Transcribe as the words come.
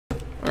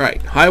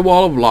Alright, High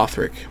Wall of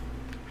Lothric.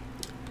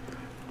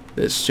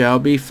 This shall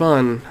be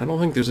fun. I don't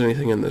think there's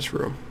anything in this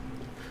room.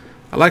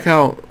 I like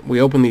how we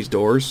open these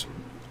doors,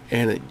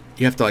 and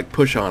you have to like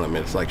push on them.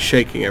 It's like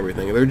shaking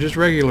everything. They're just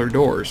regular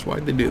doors.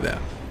 Why'd they do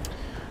that?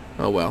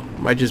 Oh well,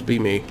 might just be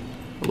me.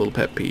 A little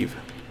pet peeve.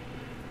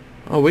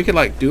 Oh, we could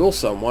like duel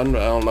someone,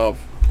 but I don't know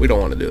if we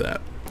don't want to do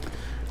that.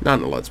 Not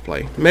in the Let's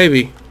Play.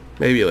 Maybe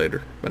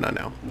later, but not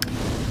now.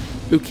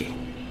 Okay.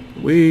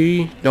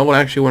 We don't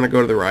actually want to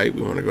go to the right.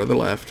 We want to go to the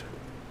left.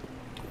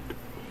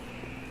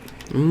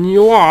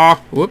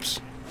 Whoops.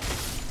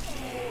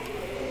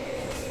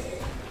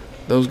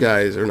 Those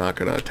guys are not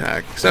going to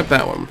attack, except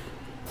that one.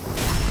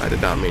 I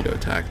did not mean to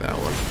attack that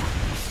one.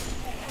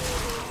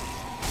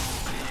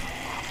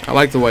 I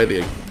like the way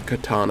the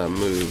katana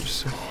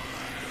moves.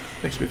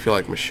 Makes me feel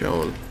like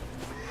Michonne.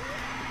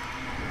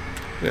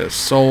 We got a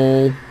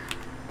soul.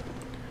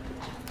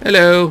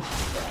 Hello.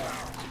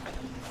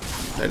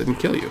 I didn't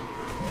kill you.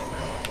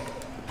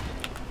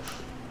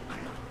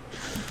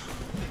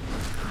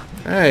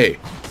 Hey.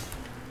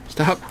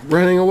 Stop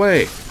running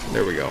away.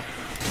 There we go.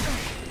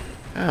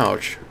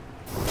 Ouch.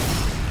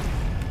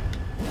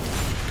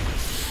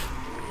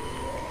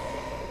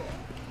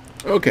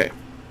 Okay.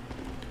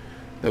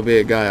 There'll be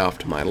a guy off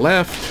to my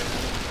left.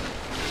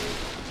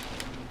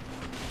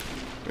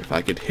 If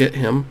I could hit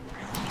him,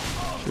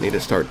 I need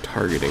to start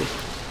targeting.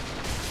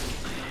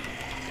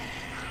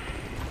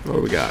 What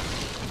do we got?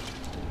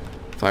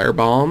 Fire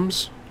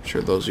bombs. I'm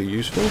sure those are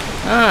useful.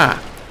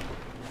 Ah!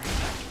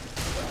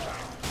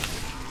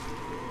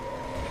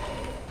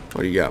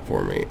 What do you got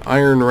for me?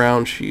 Iron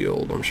round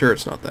shield. I'm sure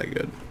it's not that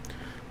good.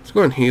 Let's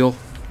go and heal.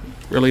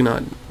 Really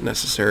not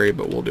necessary,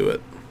 but we'll do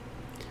it.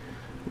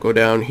 Go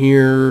down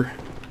here.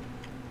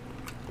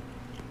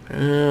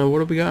 What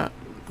do we got?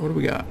 What do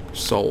we got?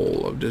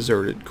 Soul of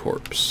deserted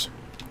corpse.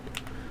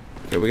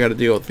 Okay, we got to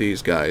deal with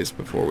these guys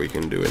before we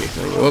can do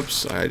anything.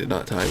 Whoops, I did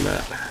not time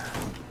that.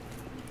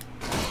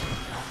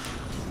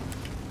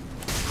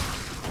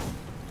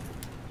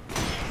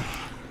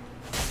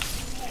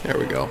 There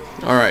we go.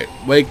 Alright,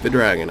 wake the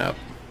dragon up.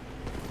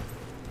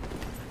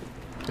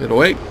 Is it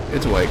awake?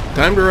 It's awake.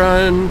 Time to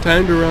run,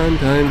 time to run,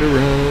 time to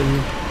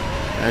run.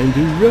 Time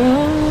to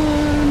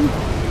run.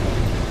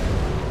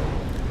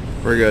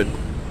 We're good.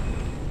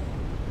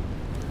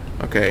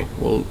 Okay,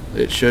 well,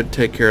 it should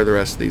take care of the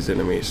rest of these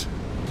enemies.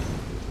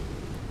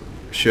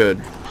 Should.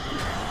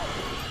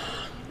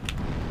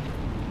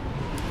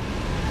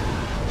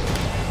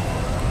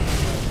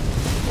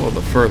 Well,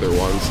 the further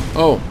ones.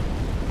 Oh,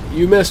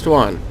 you missed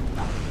one.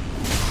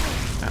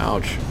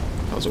 Ouch.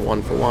 That was a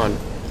 1-for-1.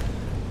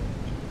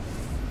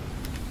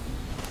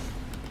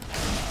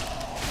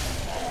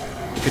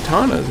 The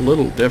katana is a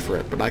little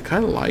different, but I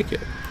kind of like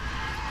it.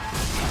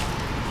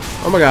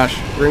 Oh my gosh,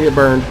 we're gonna get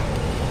burned.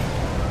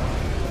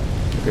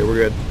 Okay, we're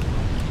good.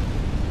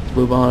 Let's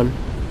move on.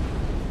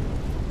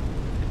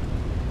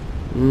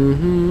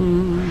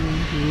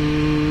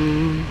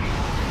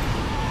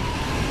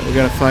 We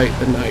gotta fight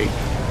the knight.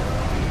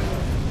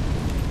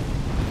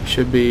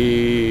 Should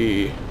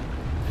be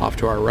off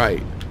to our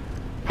right.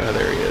 Oh,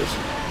 there he is.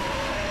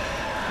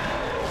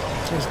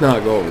 Let's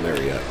not go over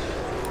there yet.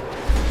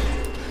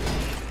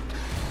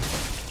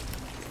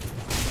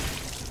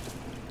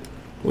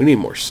 We need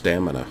more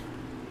stamina.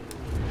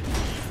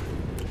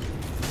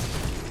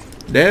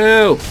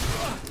 No!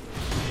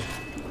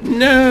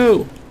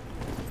 No!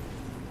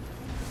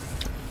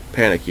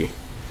 Panicky.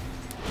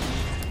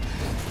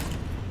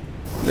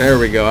 There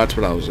we go. That's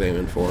what I was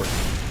aiming for.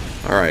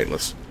 Alright,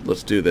 let's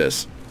do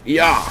this.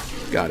 Yeah!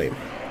 Got him.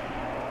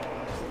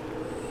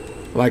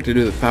 I like to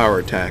do the power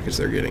attack as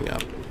they're getting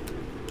up.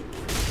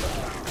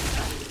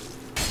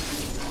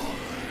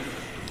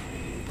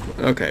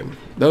 Okay,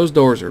 those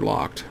doors are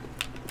locked.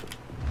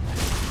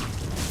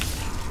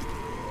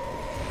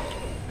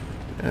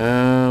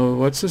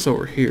 What's this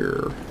over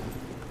here?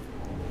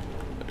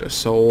 The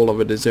soul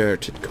of a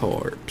deserted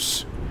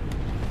corpse.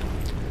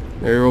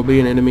 There will be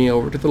an enemy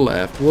over to the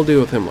left. We'll deal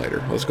with him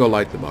later. Let's go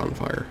light the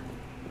bonfire.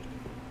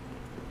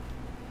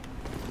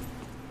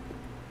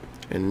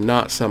 And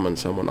not summon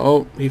someone.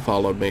 Oh, he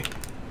followed me.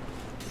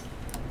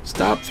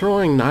 Stop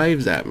throwing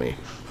knives at me.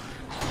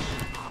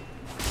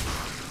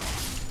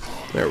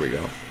 There we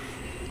go.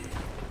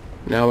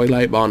 Now we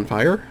light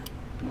bonfire.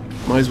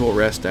 Might as well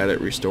rest at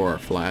it, restore our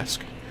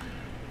flask.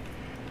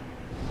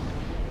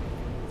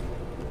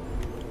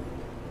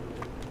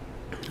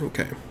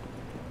 Okay.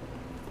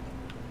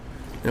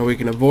 Now we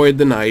can avoid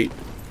the night.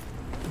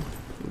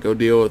 Go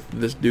deal with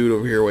this dude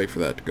over here. Wait for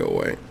that to go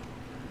away.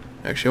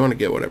 Actually, I want to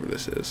get whatever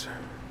this is.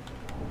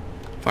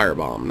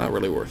 Firebomb. Not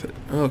really worth it.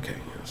 Okay.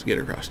 Let's get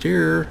across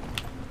here.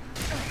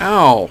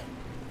 Ow!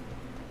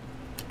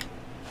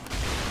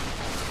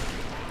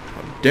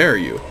 How dare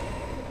you?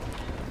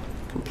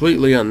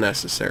 Completely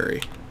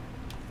unnecessary.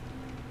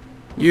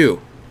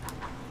 You.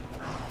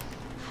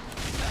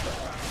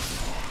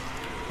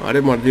 Well, I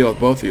didn't want to deal with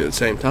both of you at the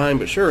same time,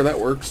 but sure, that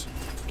works.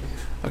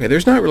 Okay,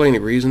 there's not really any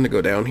reason to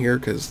go down here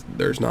because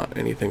there's not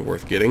anything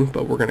worth getting,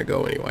 but we're going to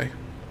go anyway.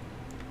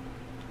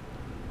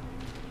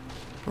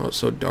 Oh, it's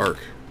so dark.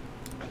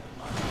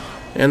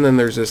 And then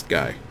there's this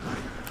guy.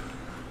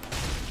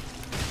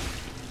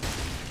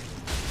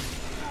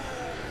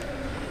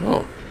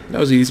 Oh, that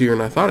was easier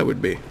than I thought it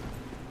would be.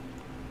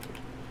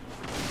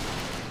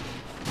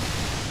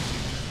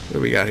 What do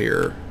we got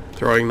here?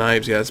 Throwing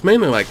knives. Yeah, it's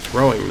mainly like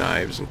throwing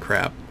knives and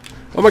crap.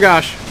 Oh my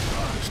gosh!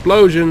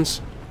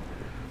 Explosions!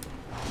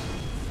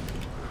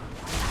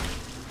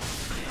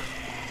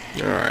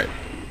 Alright.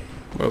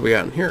 What have we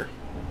got in here?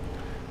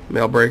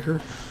 Mail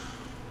breaker.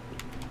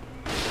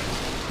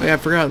 Oh yeah, I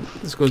forgot.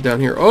 This goes down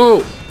here.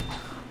 Oh!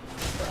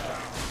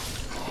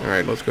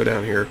 Alright, let's go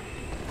down here.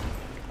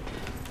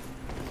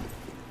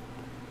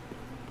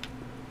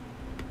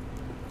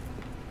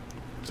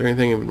 Is there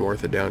anything even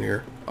worth it down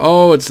here?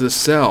 Oh, it's the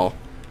cell,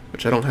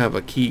 which I don't have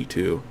a key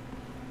to.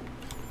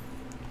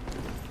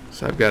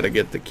 So I've got to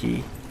get the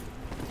key.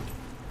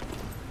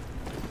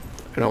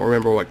 I don't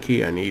remember what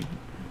key I need.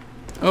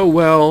 Oh,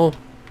 well.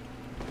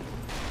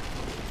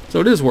 So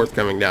it is worth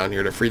coming down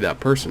here to free that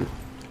person.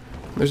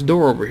 There's a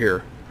door over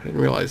here. I didn't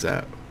realize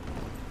that.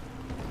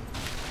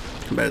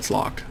 I bet it's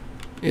locked.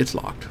 It's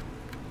locked.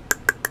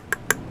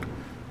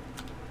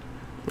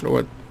 I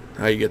wonder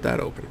how you get that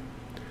open.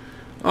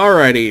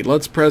 Alrighty,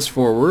 let's press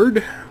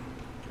forward.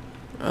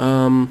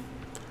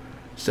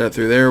 Instead of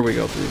through there, we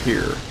go through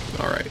here.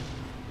 Alright.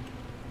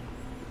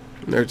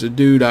 There's a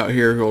dude out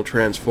here who'll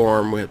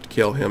transform. We have to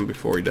kill him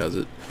before he does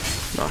it.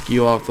 Knock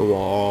you off the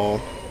wall.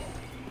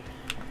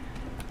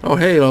 Oh,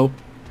 halo.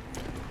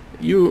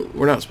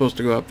 We're not supposed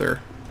to go up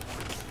there.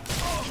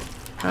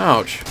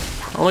 Ouch.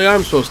 Only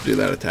I'm supposed to do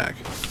that attack.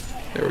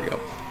 There we go.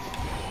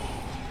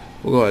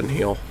 We'll go ahead and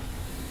heal.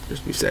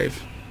 Just be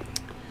safe.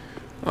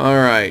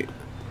 Alright.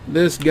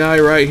 This guy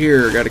right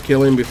here, got to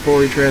kill him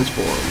before he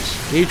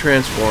transforms. He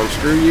transforms.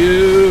 Screw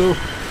you.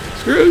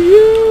 Screw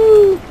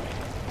you.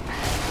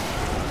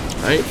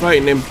 I ain't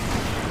fighting him.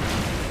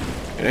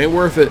 It ain't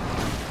worth it.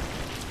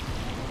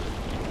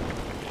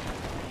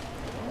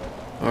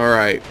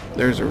 Alright.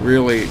 There's a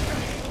really...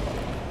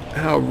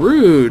 How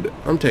rude.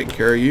 I'm taking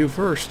care of you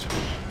first.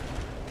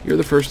 You're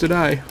the first to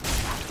die.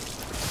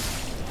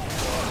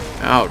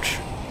 Ouch.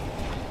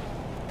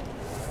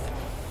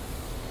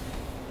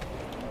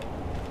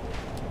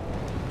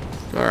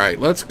 Alright,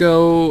 let's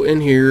go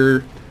in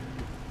here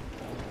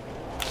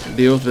and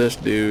deal with this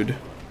dude.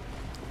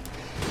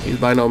 He's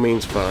by no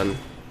means fun.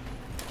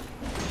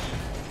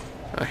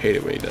 I hate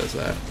it when he does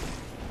that.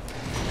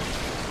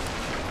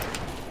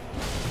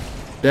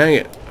 Dang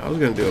it. I was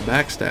going to do a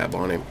backstab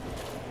on him.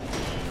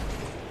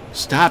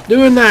 Stop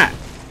doing that!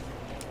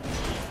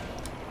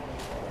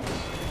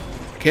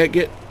 I can't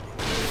get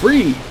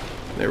free.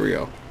 There we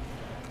go.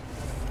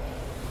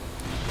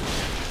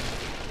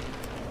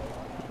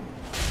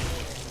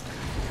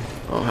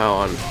 Oh, how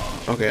on...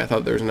 Okay, I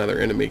thought there was another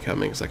enemy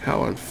coming. It's like,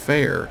 how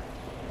unfair.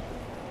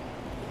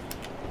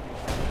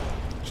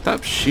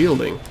 Stop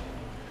shielding.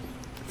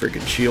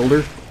 Freaking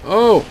shielder.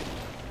 Oh!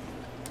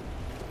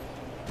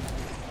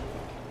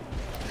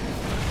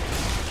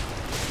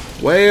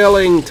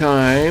 Wailing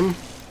time.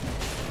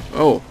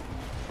 Oh.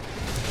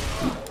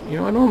 You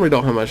know, I normally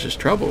don't have much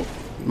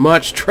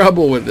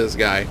trouble with this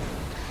guy.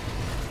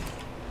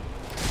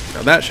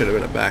 Now that should have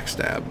been a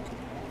backstab.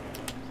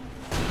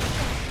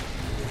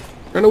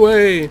 Run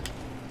away!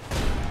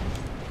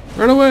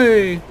 Run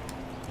away!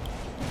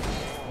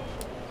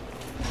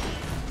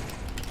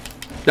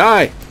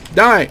 Die!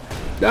 Die!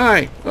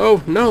 Die!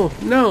 Oh, no,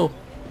 no!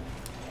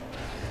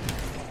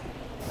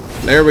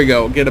 There we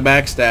go. Get a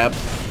backstab.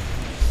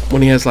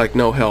 When he has, like,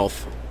 no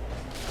health.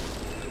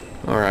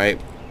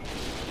 Alright.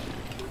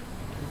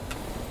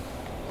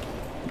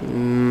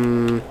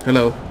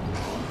 Hello.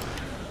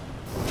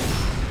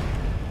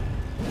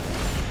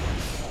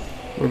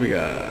 What do we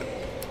got?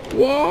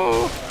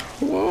 Whoa!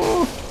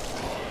 Whoa!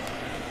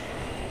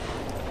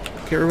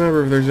 Can't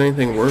remember if there's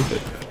anything worth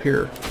it up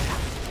here.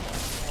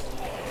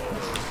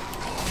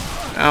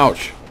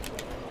 Ouch.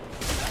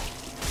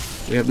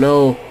 We have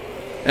no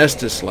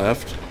Estus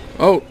left.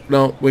 Oh,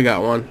 no, we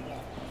got one.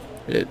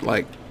 It,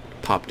 like,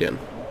 popped in.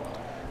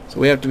 So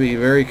we have to be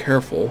very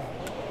careful.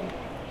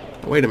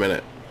 Wait a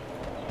minute.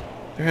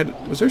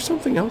 Was there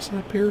something else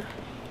up here?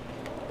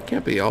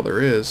 Can't be all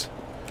there is.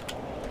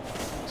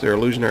 Is there an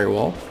illusionary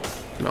wall?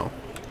 No.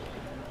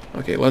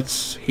 Okay,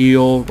 let's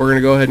heal. We're going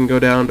to go ahead and go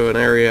down to an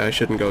area I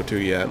shouldn't go to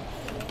yet.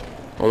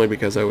 Only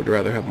because I would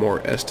rather have more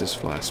Estus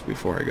flasks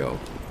before I go.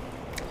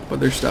 But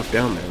there's stuff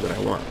down there that I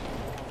want.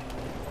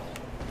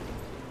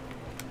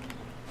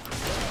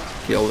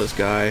 Kill this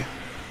guy.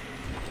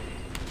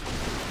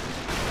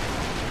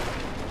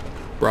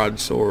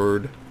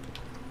 Broadsword.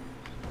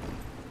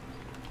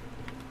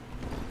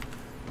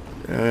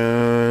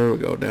 And we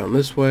go down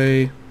this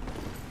way.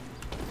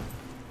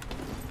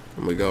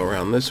 And we go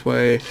around this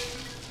way.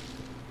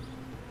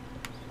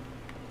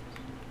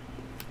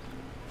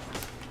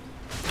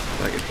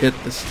 If I could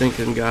hit the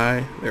stinking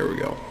guy. There we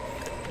go.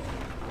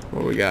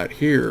 What we got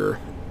here?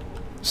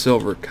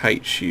 Silver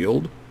kite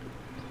shield.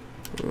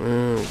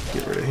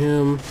 Get rid of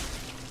him.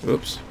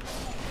 Oops.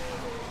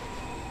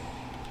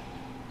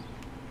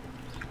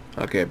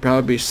 Okay, it'd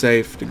probably be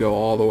safe to go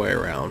all the way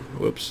around.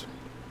 Whoops.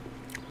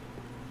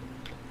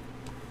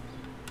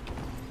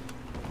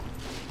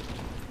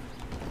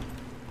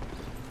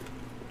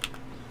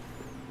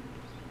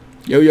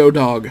 Yo-yo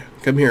dog,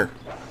 come here.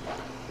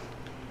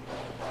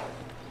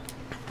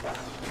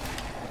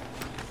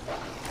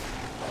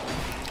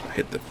 I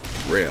hit the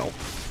rail.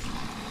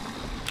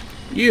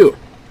 You!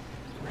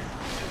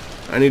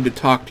 I need to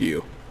talk to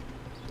you.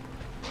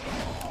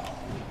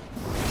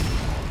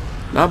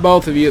 Not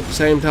both of you at the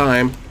same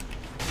time.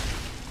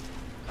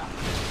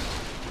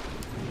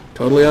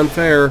 Totally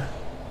unfair.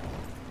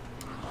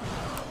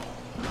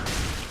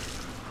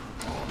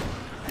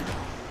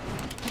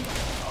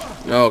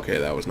 Okay,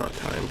 that was not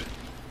timed.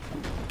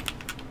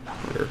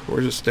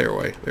 Where's the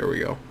stairway? There we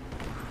go.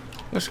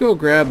 Let's go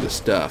grab the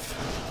stuff.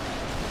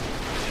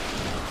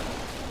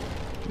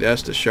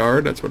 That's the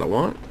shard. That's what I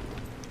want.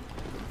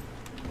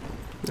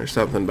 There's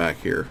something back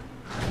here.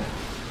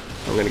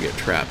 I'm gonna get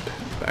trapped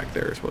back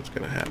there is what's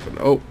gonna happen.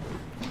 Oh.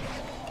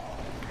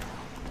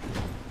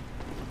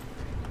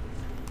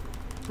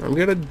 I'm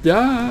gonna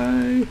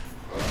die.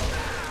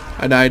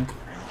 I died.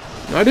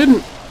 No, I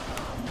didn't.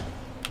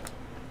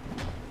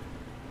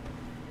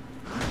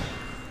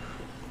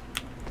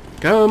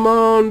 Come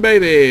on,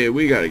 baby.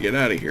 We gotta get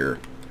out of here.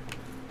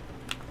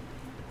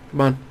 Come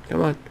on.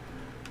 Come on.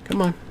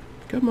 Come on.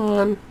 Come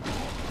on.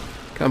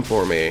 Come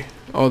for me.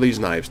 Oh, these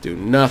knives do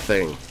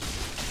nothing.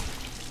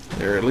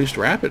 They're at least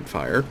rapid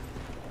fire.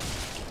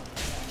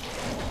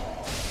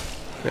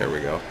 There we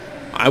go.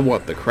 I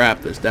want the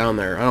crap that's down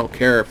there. I don't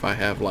care if I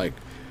have, like,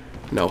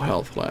 no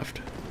health left.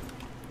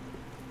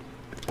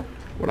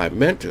 What I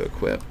meant to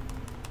equip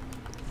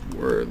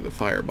were the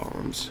fire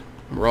bombs.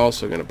 We're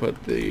also going to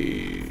put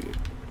the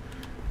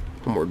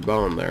homeward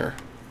bone there.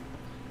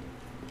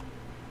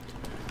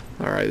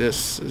 Alright,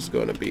 this is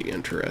going to be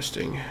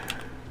interesting.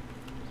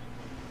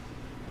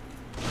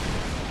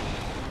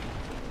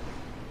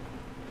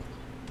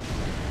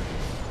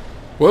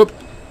 Whoop!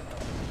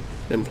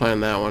 Didn't plan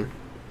that one.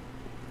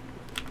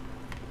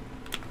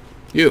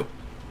 You!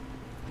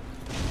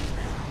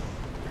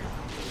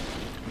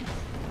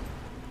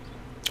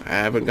 I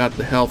haven't got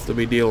the health to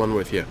be dealing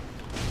with you.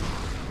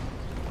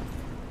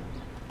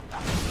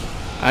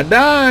 I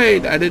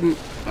died!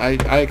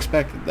 I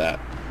expected that.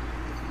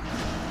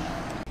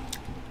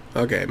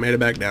 Okay, made it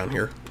back down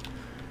here.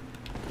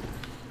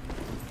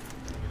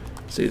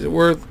 See, is it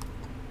worth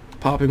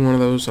popping one of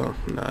those? Oh,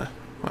 nah,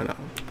 why not?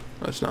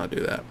 Let's not do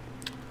that.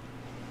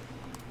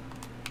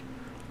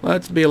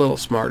 Let's be a little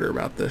smarter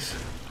about this.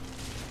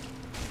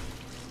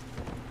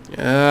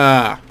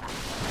 Yeah.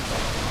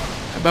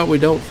 How about we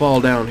don't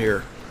fall down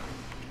here?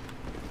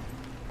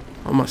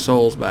 Oh, my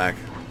soul's back.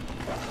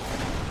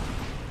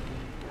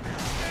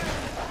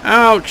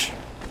 Ouch!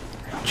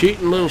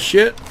 Cheating little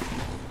shit.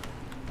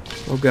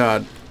 Oh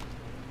god.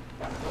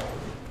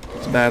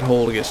 It's a bad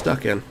hole to get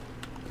stuck in.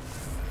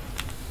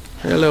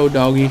 Hello,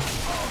 doggy.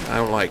 I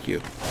don't like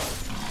you.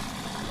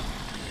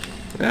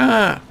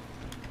 Ah!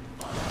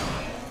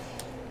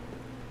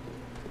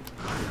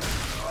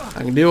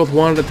 I can deal with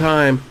one at a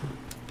time.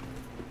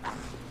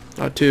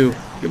 Not two.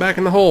 Get back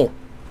in the hole.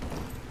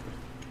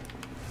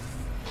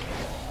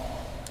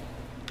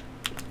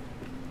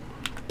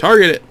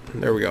 Target it.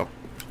 There we go.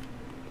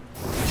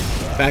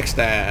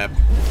 Backstab.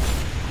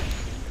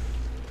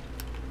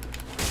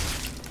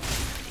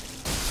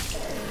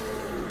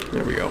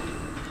 There we go.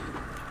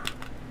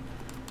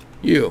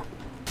 You.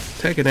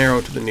 Take an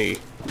arrow to the knee.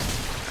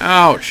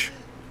 Ouch.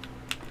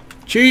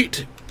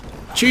 Cheat.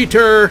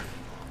 Cheater.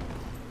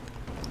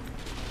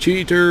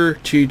 Cheater,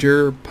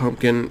 cheater,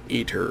 pumpkin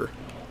eater.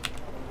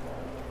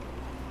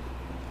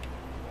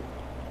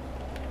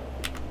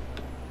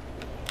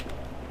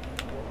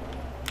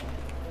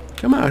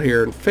 Come out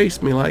here and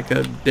face me like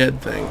a dead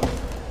thing.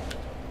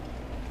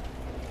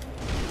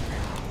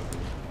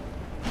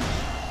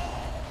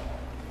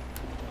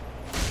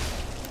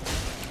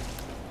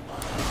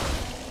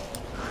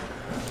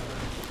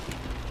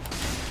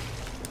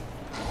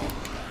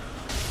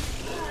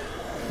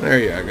 There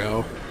you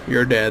go.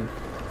 You're dead.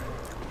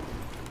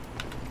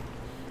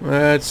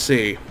 Let's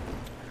see.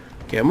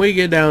 Can we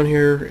get down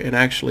here and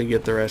actually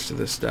get the rest of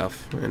this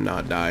stuff and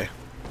not die?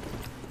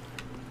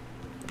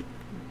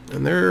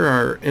 And there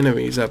are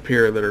enemies up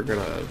here that are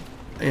gonna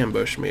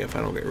ambush me if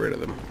I don't get rid of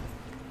them.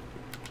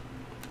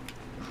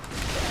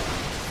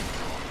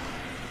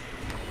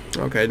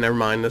 Okay, never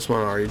mind. This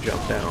one already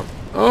jumped down.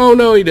 Oh,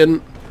 no, he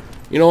didn't.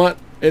 You know what?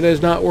 It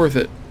is not worth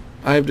it.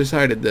 I have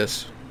decided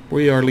this.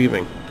 We are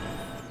leaving.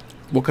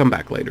 We'll come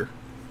back later.